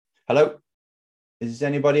Hello? Is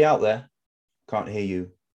anybody out there? Can't hear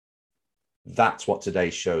you. That's what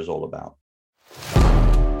today's show is all about.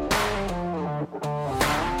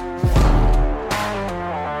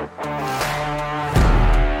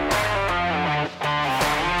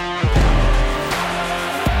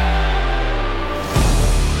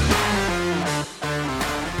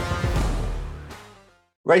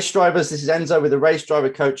 Race drivers, this is Enzo with the Race Driver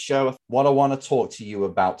Coach Show. What I want to talk to you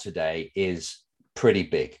about today is pretty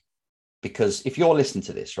big, because if you're listening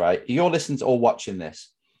to this, right, you're listening to or watching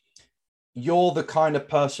this, you're the kind of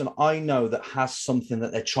person I know that has something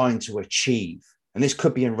that they're trying to achieve. And this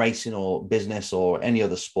could be in racing or business or any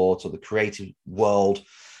other sport or the creative world,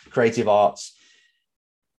 creative arts.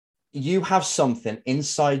 You have something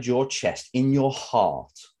inside your chest, in your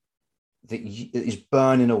heart, that is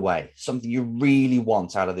burning away, something you really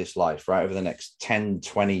want out of this life, right? Over the next 10,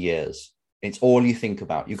 20 years. It's all you think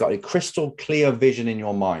about. You've got a crystal clear vision in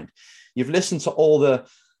your mind. You've listened to all the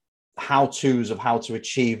how-tos of how to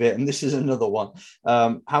achieve it. And this is another one,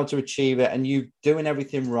 how to achieve it. And you doing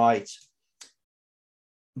everything right.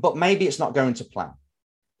 But maybe it's not going to plan.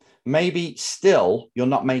 Maybe still you're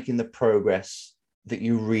not making the progress that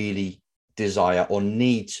you really desire or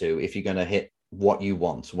need to if you're going to hit what you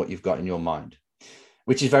want, what you've got in your mind,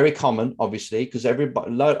 which is very common, obviously, because a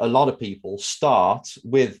lot of people start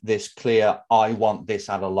with this clear, I want this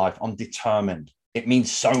out of life. I'm determined. It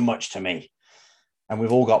means so much to me. And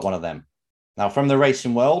we've all got one of them. Now, from the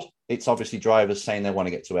racing world, it's obviously drivers saying they want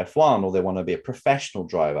to get to F1, or they want to be a professional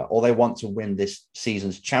driver, or they want to win this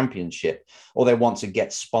season's championship, or they want to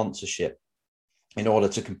get sponsorship in order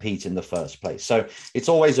to compete in the first place. So it's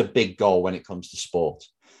always a big goal when it comes to sport.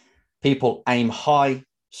 People aim high,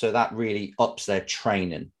 so that really ups their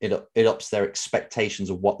training. It ups their expectations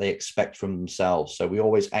of what they expect from themselves. So we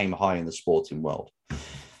always aim high in the sporting world.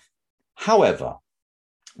 However,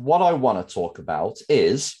 what I want to talk about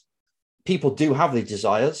is people do have the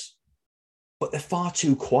desires, but they're far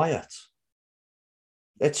too quiet.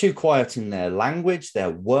 They're too quiet in their language,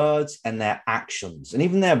 their words, and their actions, and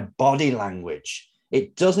even their body language.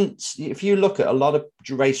 It doesn't, if you look at a lot of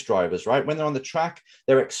race drivers, right, when they're on the track,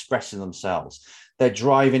 they're expressing themselves. They're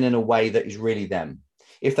driving in a way that is really them.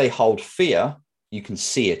 If they hold fear, you can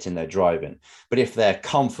see it in their driving. But if they're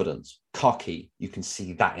confident, cocky, you can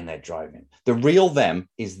see that in their driving. The real them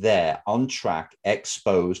is there on track,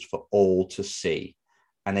 exposed for all to see.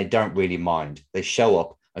 And they don't really mind. They show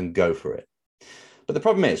up and go for it. But the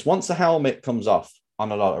problem is, once the helmet comes off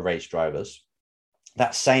on a lot of race drivers,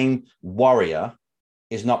 that same warrior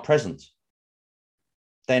is not present.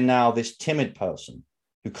 They're now this timid person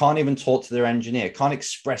who can't even talk to their engineer, can't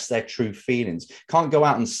express their true feelings, can't go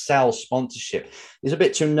out and sell sponsorship, is a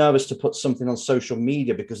bit too nervous to put something on social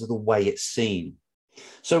media because of the way it's seen.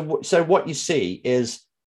 So what you see is,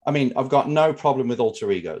 I mean, I've got no problem with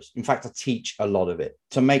alter egos. In fact, I teach a lot of it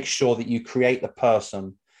to make sure that you create the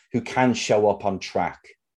person who can show up on track.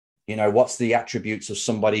 You know, what's the attributes of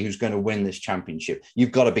somebody who's going to win this championship?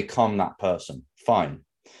 You've got to become that person. Fine.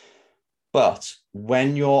 But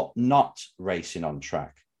when you're not racing on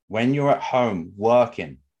track, when you're at home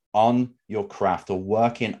working on your craft or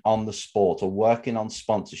working on the sport or working on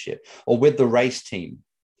sponsorship or with the race team,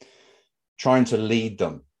 trying to lead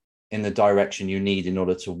them in the direction you need in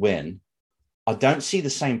order to win, I don't see the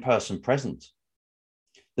same person present.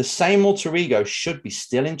 The same alter ego should be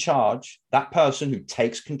still in charge. That person who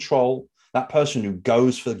takes control, that person who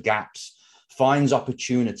goes for the gaps, finds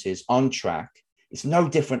opportunities on track. It's no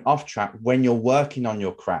different off track when you're working on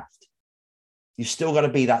your craft. You've still got to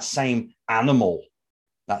be that same animal,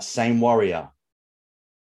 that same warrior.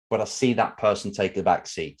 But I see that person take the back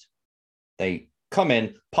seat. They come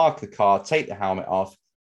in, park the car, take the helmet off,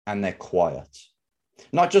 and they're quiet.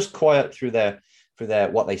 Not just quiet through their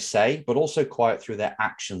what they say, but also quiet through their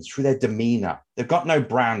actions, through their demeanor. They've got no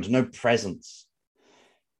brand, no presence.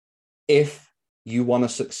 If you want to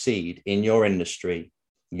succeed in your industry,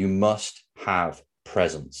 you must have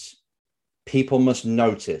presence. People must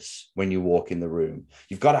notice when you walk in the room.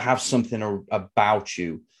 You've got to have something about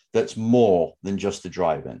you that's more than just the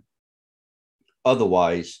driving.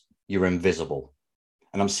 Otherwise, you're invisible.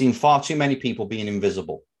 And I'm seeing far too many people being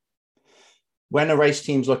invisible. When a race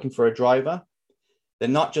team's looking for a driver, they're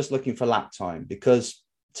not just looking for lap time, because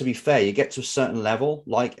to be fair, you get to a certain level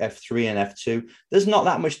like F3 and F2, there's not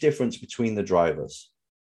that much difference between the drivers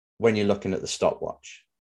when you're looking at the stopwatch.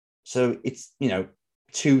 So it's,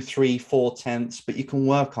 2, 3, 4 tenths, but you can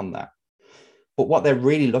work on that. But what they're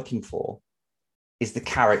really looking for is the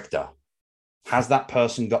character. Has that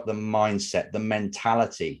person got the mindset, the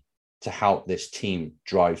mentality to help this team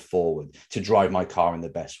drive forward, to drive my car in the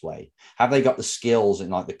best way? Have they got the skills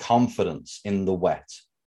and like the confidence in the wet?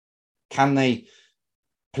 Can they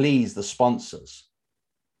please the sponsors?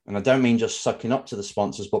 And I don't mean just sucking up to the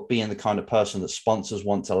sponsors, but being the kind of person that sponsors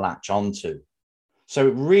want to latch onto. So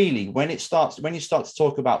really, when you start to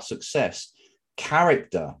talk about success,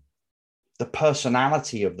 character, the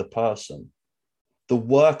personality of the person, the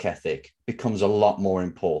work ethic becomes a lot more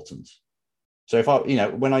important. So if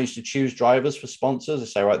when I used to choose drivers for sponsors, I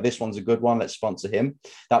say, right, this one's a good one, let's sponsor him.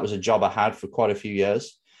 That was a job I had for quite a few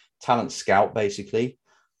years. Talent scout, basically.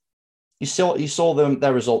 You saw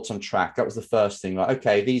their results on track. That was the first thing. Like,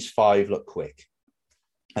 okay, these 5 look quick.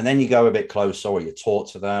 And then you go a bit closer, or you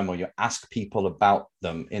talk to them, or you ask people about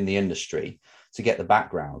them in the industry to get the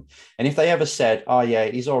background. And if they ever said, oh yeah,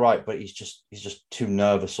 he's all right, but he's just too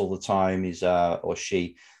nervous all the time, he's or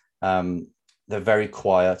she, they're very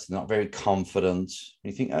quiet, not very confident.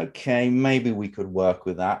 You think, okay, maybe we could work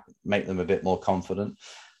with that, make them a bit more confident.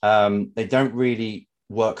 They don't really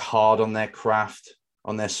work hard on their craft,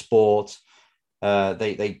 on their sport.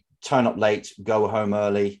 They turn up late, go home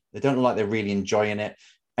early. They don't look like they're really enjoying it.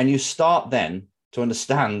 And you start then to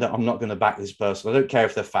understand that I'm not going to back this person. I don't care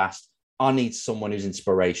if they're fast. I need someone who's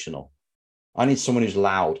inspirational. I need someone who's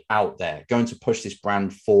loud, out there, going to push this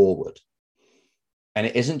brand forward. And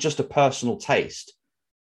it isn't just a personal taste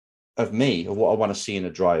of me, of what I want to see in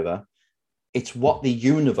a driver. It's what the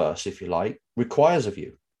universe, if you like, requires of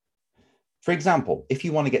you. For example, if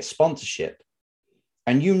you want to get sponsorship,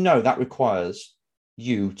 and you know that requires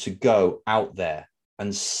you to go out there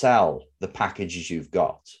and sell the packages you've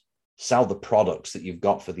got, sell the products that you've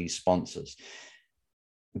got for these sponsors,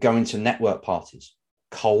 going to network parties,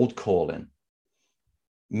 cold calling,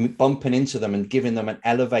 bumping into them and giving them an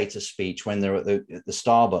elevator speech when they're at the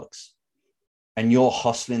Starbucks, and you're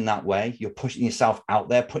hustling that way, you're pushing yourself out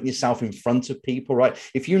there, putting yourself in front of people, right?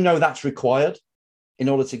 If you know that's required in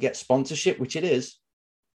order to get sponsorship, which it is,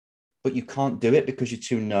 but you can't do it because you're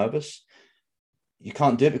too nervous. You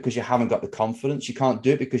can't do it because you haven't got the confidence. You can't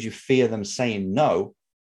do it because you fear them saying no.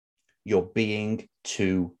 You're being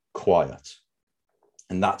too quiet.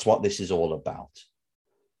 And that's what this is all about.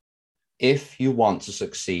 If you want to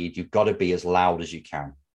succeed, you've got to be as loud as you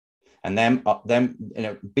can. And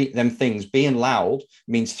things being loud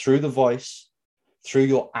means through the voice, through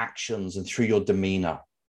your actions, and through your demeanor.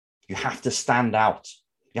 You have to stand out.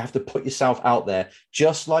 You have to put yourself out there,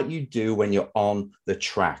 just like you do when you're on the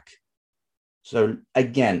track. So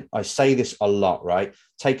again, I say this a lot, right?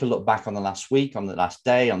 Take a look back on the last week, on the last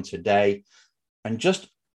day, on today, and just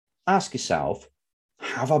ask yourself,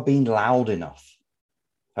 have I been loud enough?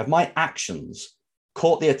 Have my actions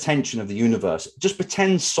caught the attention of the universe? Just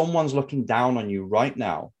pretend someone's looking down on you right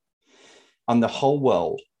now, on the whole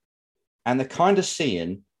world, and they're kind of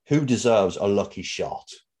seeing who deserves a lucky shot,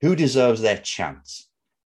 who deserves their chance.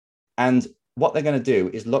 And what they're going to do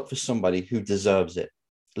is look for somebody who deserves it.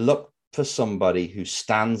 Look for somebody who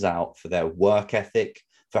stands out for their work ethic,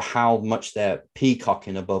 for how much they're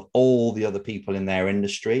peacocking above all the other people in their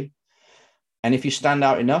industry. And if you stand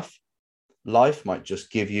out enough, life might just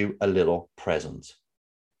give you a little present.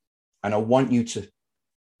 And I want you to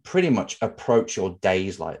pretty much approach your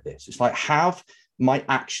days like this. It's like, have my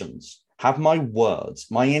actions, have my words,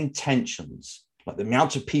 my intentions, like the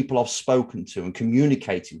amount of people I've spoken to and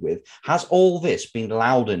communicated with, has all this been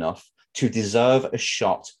loud enough to deserve a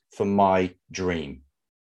shot for my dream?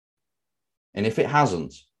 And if it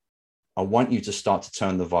hasn't, I want you to start to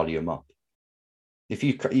turn the volume up. If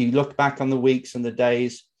you look back on the weeks and the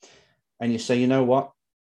days and you say, you know what,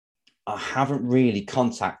 I haven't really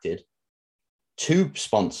contacted 2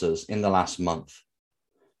 sponsors in the last month,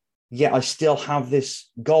 yet I still have this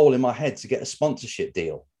goal in my head to get a sponsorship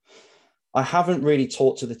deal. I haven't really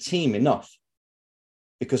talked to the team enough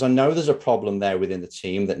because I know there's a problem there within the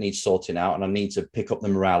team that needs sorting out, and I need to pick up the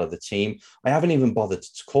morale of the team. I haven't even bothered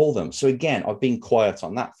to call them. So again, I've been quiet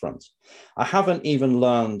on that front. I haven't even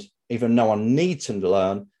learned, even though I need to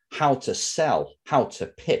learn, how to sell, how to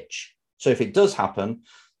pitch. So if it does happen,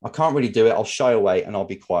 I can't really do it. I'll shy away and I'll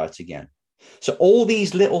be quiet again. So all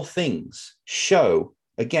these little things show,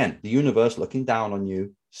 again, the universe looking down on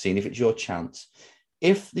you, seeing if it's your chance.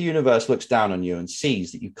 If the universe looks down on you and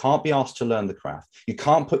sees that you can't be asked to learn the craft, you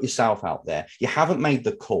can't put yourself out there, you haven't made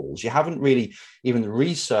the calls, you haven't really even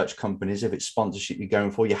researched companies if it's sponsorship you're going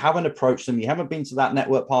for, you haven't approached them, you haven't been to that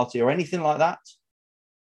network party or anything like that,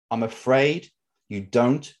 I'm afraid you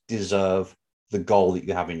don't deserve the goal that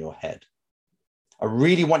you have in your head. I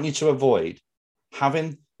really want you to avoid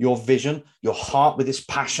having your vision, your heart with this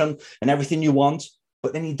passion and everything you want,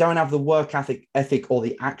 but then you don't have the work ethic or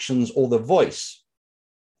the actions or the voice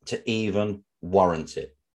to even warrant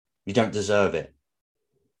it. You don't deserve it.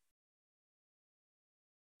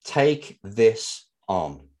 Take this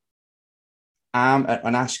on.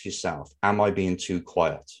 And ask yourself, am I being too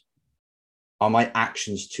quiet? Are my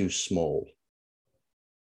actions too small?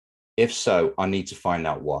 If so, I need to find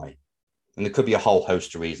out why. And there could be a whole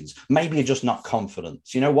host of reasons. Maybe you're just not confident.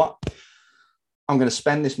 So you know what? I'm going to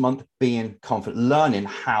spend this month being confident, learning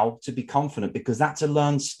how to be confident, because that's a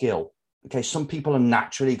learned skill. Okay, some people are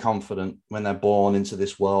naturally confident when they're born into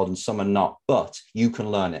this world and some are not, but you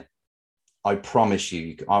can learn it. I promise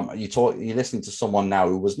you. You're listening to someone now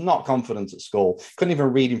who was not confident at school, couldn't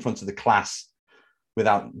even read in front of the class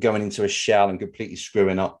without going into a shell and completely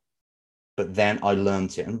screwing up. But then I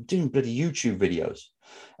learned it, and doing bloody YouTube videos.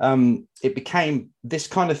 This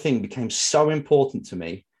kind of thing became so important to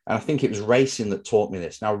me. And I think it was racing that taught me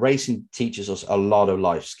this. Now, racing teaches us a lot of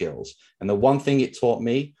life skills. And the one thing it taught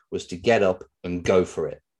me was to get up and go for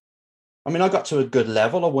it. I mean, I got to a good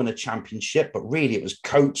level. I won a championship, but really it was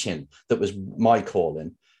coaching that was my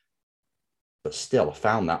calling. But still, I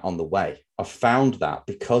found that on the way. I found that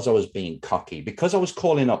because I was being cocky, because I was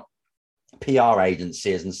calling up PR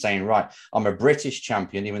agencies and saying, right, I'm a British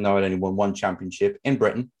champion, even though I'd only won one championship in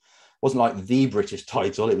Britain. It wasn't like the British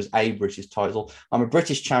title. It was a British title. I'm a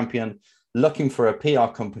British champion looking for a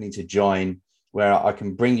PR company to join where I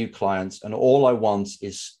can bring you clients. And all I want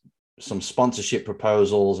is some sponsorship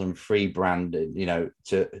proposals and free branding,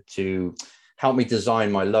 to help me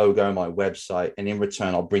design my logo, my website. And in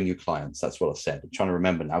return, I'll bring you clients. That's what I said. I'm trying to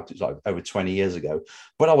remember now, because it's like over 20 years ago,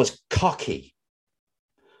 but I was cocky.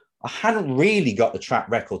 I hadn't really got the track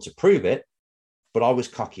record to prove it, but I was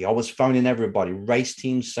cocky. I was phoning everybody, race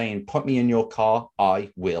teams saying, put me in your car,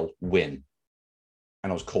 I will win.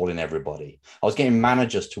 And I was calling everybody. I was getting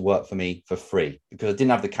managers to work for me for free because I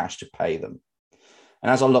didn't have the cash to pay them.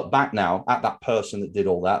 And as I look back now at that person that did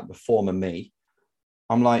all that, the former me,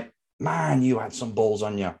 I'm like, man, you had some balls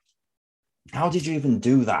on you. How did you even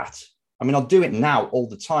do that? I mean, I'll do it now all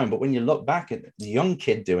the time, but when you look back at the young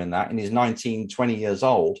kid doing that and he's 19, 20 years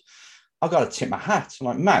old, I've got to tip my hat. I'm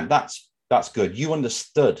like, man, that's good. You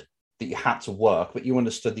understood that you had to work, but you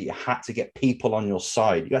understood that you had to get people on your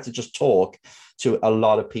side. You had to just talk to a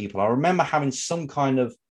lot of people. I remember having some kind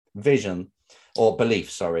of vision or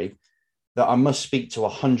belief, that I must speak to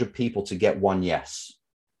 100 people to get one yes.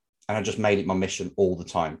 And I just made it my mission all the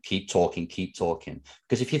time. Keep talking.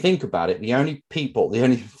 Because if you think about it, the only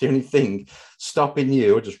thing stopping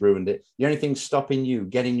you, I just ruined it. The only thing stopping you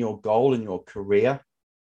getting your goal in your career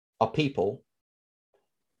are people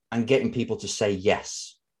and getting people to say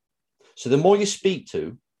yes. So the more you speak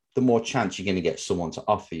to, the more chance you're going to get someone to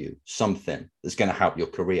offer you something that's going to help your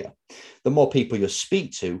career. The more people you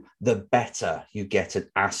speak to, the better you get at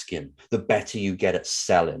asking, the better you get at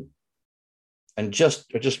selling. And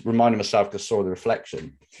I just reminded myself, because I saw the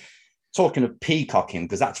reflection, talking of peacocking,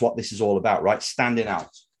 because that's what this is all about, right? Standing out.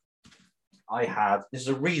 This is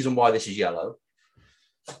a reason why this is yellow.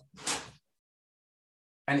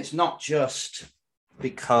 And it's not just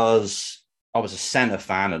because I was a Senna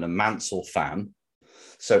fan and a Mansell fan.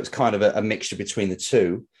 So it's kind of a mixture between the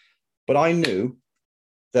two. But I knew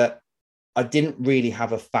that I didn't really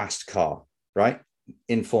have a fast car, right,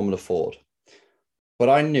 in Formula Ford. But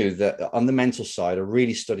I knew that on the mental side, I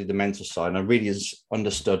really studied the mental side and I really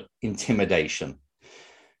understood intimidation.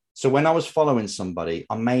 So when I was following somebody,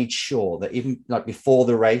 I made sure that even like before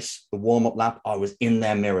the race, the warm-up lap, I was in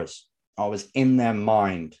their mirrors. I was in their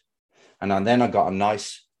mind. And then I got a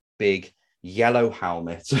nice big yellow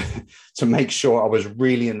helmet to make sure I was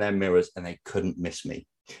really in their mirrors and they couldn't miss me.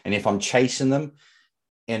 And if I'm chasing them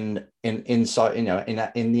inside,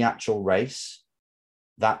 in the actual race,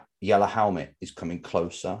 that yellow helmet is coming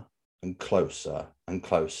closer and closer and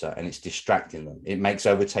closer, and it's distracting them. It makes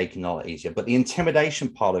overtaking a lot easier. But the intimidation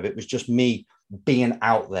part of it was just me being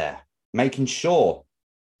out there, making sure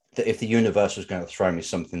that if the universe was going to throw me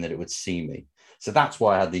something, that it would see me. So that's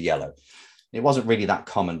why I had the yellow. It wasn't really that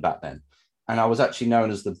common back then. And I was actually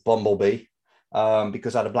known as the Bumblebee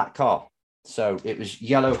because I had a black car. So it was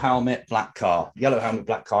yellow helmet, black car,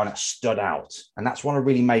 and it stood out. And that's what I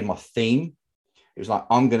really made my theme. It was like,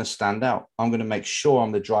 I'm going to stand out. I'm going to make sure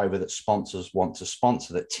I'm the driver that sponsors want to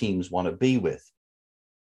sponsor, that teams want to be with.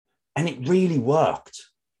 And it really worked.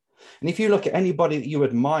 And if you look at anybody that you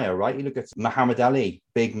admire, right, you look at Muhammad Ali,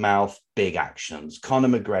 big mouth, big actions. Conor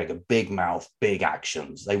McGregor, big mouth, big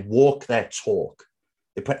actions. They walk their talk.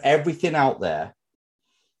 They put everything out there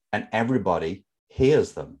and everybody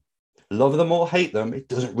hears them. Love them or hate them, it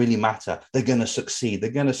doesn't really matter. They're going to succeed.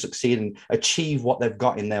 They're going to succeed and achieve what they've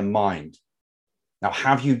got in their mind. Now,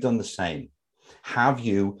 have you done the same? Have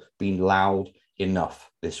you been loud enough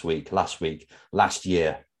this week, last week, last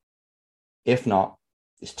year? If not,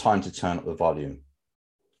 it's time to turn up the volume.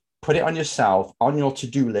 Put it on yourself, on your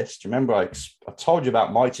to-do list. Remember, I told you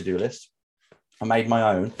about my to-do list. I made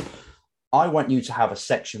my own. I want you to have a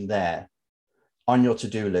section there on your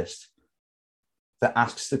to-do list that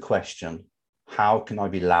asks the question, how can I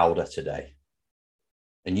be louder today?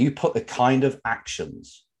 And you put the kind of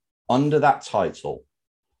actions under that title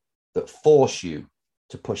that force you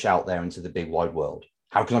to push out there into the big wide world.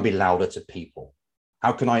 How can I be louder to people?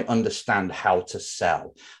 How can I understand how to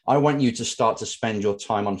sell? I want you to start to spend your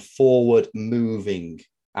time on forward moving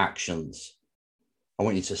actions. I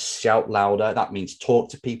want you to shout louder. That means talk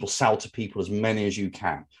to people, sell to people, as many as you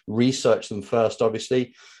can. Research them first,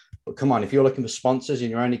 obviously. But come on, if you're looking for sponsors and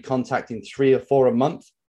you're only contacting 3 or 4 a month,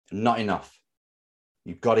 not enough.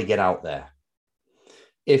 You've got to get out there.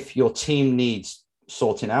 If your team needs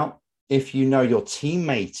sorting out, if you know your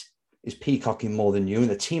teammate is peacocking more than you and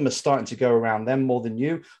the team is starting to go around them more than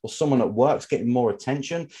you, or someone at work's getting more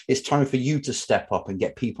attention, it's time for you to step up and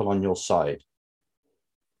get people on your side.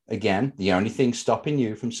 Again, the only thing stopping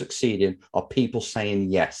you from succeeding are people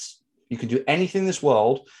saying yes. You can do anything in this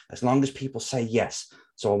world as long as people say yes.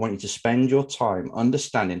 So I want you to spend your time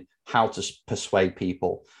understanding how to persuade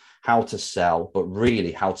people, how to sell, but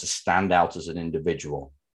really how to stand out as an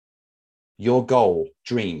individual. Your goal,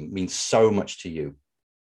 dream means so much to you.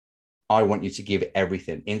 I want you to give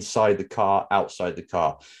everything inside the car, outside the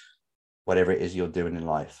car, whatever it is you're doing in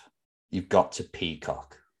life. You've got to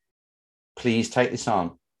peacock. Please take this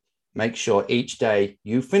on. Make sure each day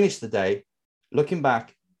you finish the day looking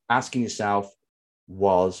back, asking yourself,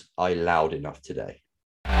 was I loud enough today?